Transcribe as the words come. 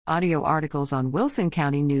Audio articles on Wilson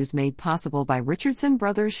County News made possible by Richardson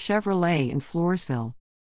Brothers Chevrolet in Floresville.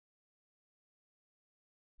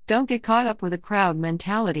 Don't get caught up with a crowd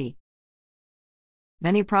mentality.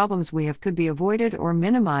 Many problems we have could be avoided or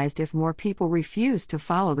minimized if more people refuse to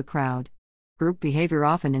follow the crowd. Group behavior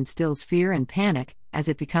often instills fear and panic, as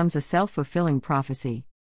it becomes a self-fulfilling prophecy.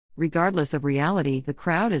 Regardless of reality, the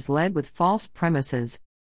crowd is led with false premises.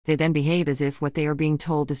 They then behave as if what they are being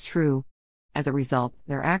told is true. As a result,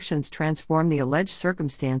 their actions transform the alleged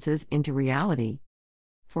circumstances into reality.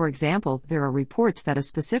 For example, there are reports that a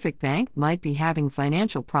specific bank might be having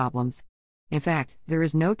financial problems. In fact, there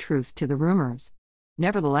is no truth to the rumors.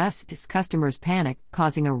 Nevertheless, its customers panic,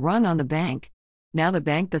 causing a run on the bank. Now the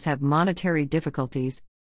bank does have monetary difficulties.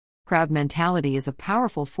 Crowd mentality is a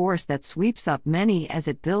powerful force that sweeps up many as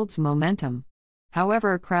it builds momentum.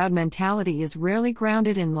 However, crowd mentality is rarely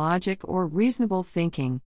grounded in logic or reasonable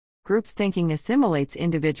thinking. Group thinking assimilates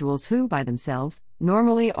individuals who, by themselves,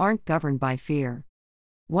 normally aren't governed by fear.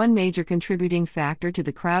 One major contributing factor to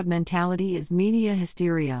the crowd mentality is media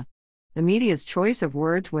hysteria. The media's choice of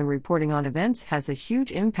words when reporting on events has a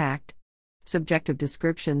huge impact. Subjective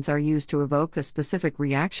descriptions are used to evoke a specific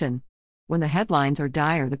reaction. When the headlines are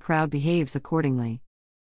dire, the crowd behaves accordingly.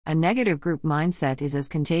 A negative group mindset is as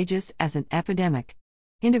contagious as an epidemic.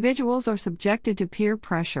 Individuals are subjected to peer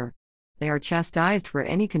pressure. They are chastised for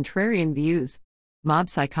any contrarian views. Mob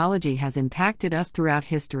psychology has impacted us throughout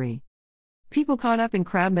history. People caught up in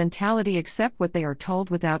crowd mentality accept what they are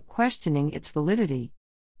told without questioning its validity.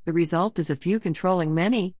 The result is a few controlling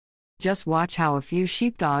many. Just watch how a few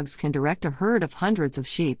sheepdogs can direct a herd of hundreds of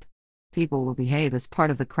sheep. People will behave as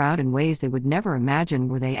part of the crowd in ways they would never imagine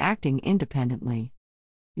were they acting independently.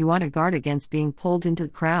 You want to guard against being pulled into the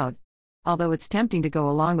crowd. Although it's tempting to go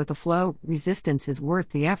along with the flow, resistance is worth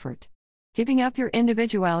the effort. Giving up your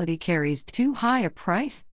individuality carries too high a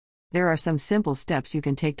price? There are some simple steps you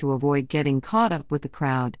can take to avoid getting caught up with the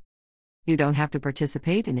crowd. You don't have to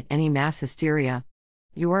participate in any mass hysteria.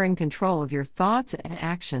 You are in control of your thoughts and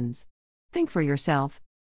actions. Think for yourself.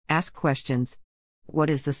 Ask questions. What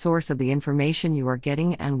is the source of the information you are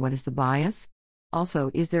getting and what is the bias? Also,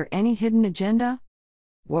 is there any hidden agenda?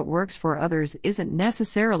 What works for others isn't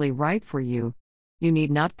necessarily right for you. You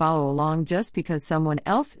need not follow along just because someone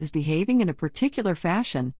else is behaving in a particular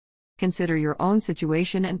fashion. Consider your own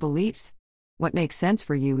situation and beliefs. What makes sense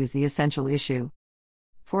for you is the essential issue.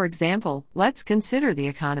 For example, let's consider the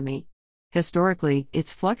economy. Historically,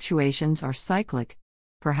 its fluctuations are cyclic.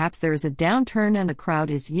 Perhaps there is a downturn and the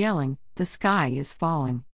crowd is yelling, "The sky is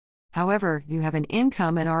falling." However, you have an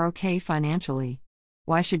income and are okay financially.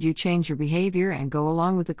 Why should you change your behavior and go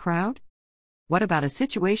along with the crowd? What about a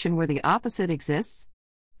situation where the opposite exists?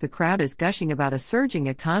 The crowd is gushing about a surging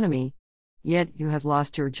economy, yet you have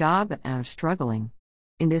lost your job and are struggling.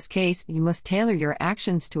 In this case, you must tailor your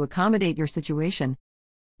actions to accommodate your situation.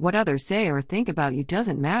 What others say or think about you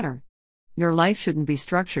doesn't matter. Your life shouldn't be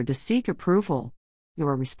structured to seek approval. You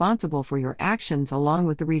are responsible for your actions along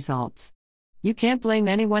with the results. You can't blame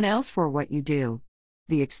anyone else for what you do.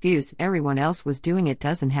 The excuse "everyone else was doing it"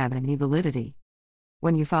 doesn't have any validity.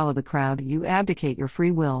 When you follow the crowd, you abdicate your free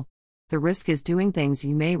will. The risk is doing things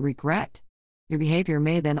you may regret. Your behavior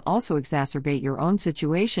may then also exacerbate your own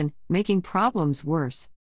situation, making problems worse.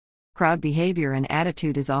 Crowd behavior and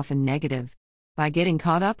attitude is often negative. By getting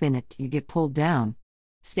caught up in it, you get pulled down.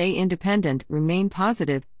 Stay independent, remain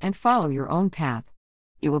positive, and follow your own path.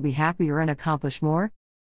 You will be happier and accomplish more.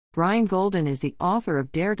 Brian Golden is the author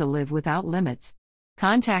of Dare to Live Without Limits.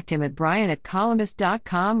 Contact him at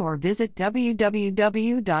brian@columnist.com or visit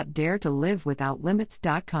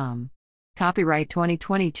www.daretolivewithoutlimits.com. Copyright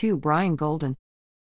 2022 Brian Golden.